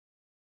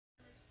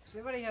Does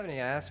anybody have any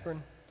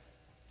aspirin?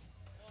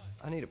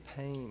 I need a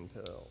pain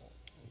pill.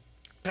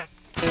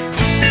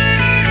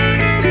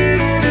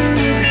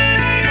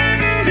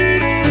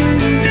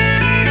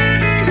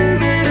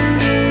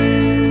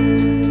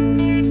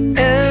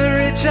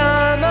 Every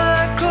time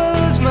I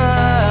close my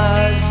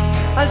eyes,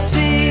 I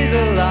see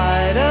the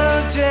light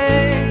of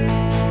day.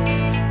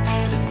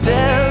 And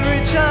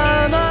every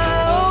time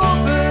I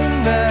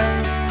open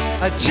them,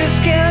 I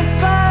just can't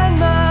find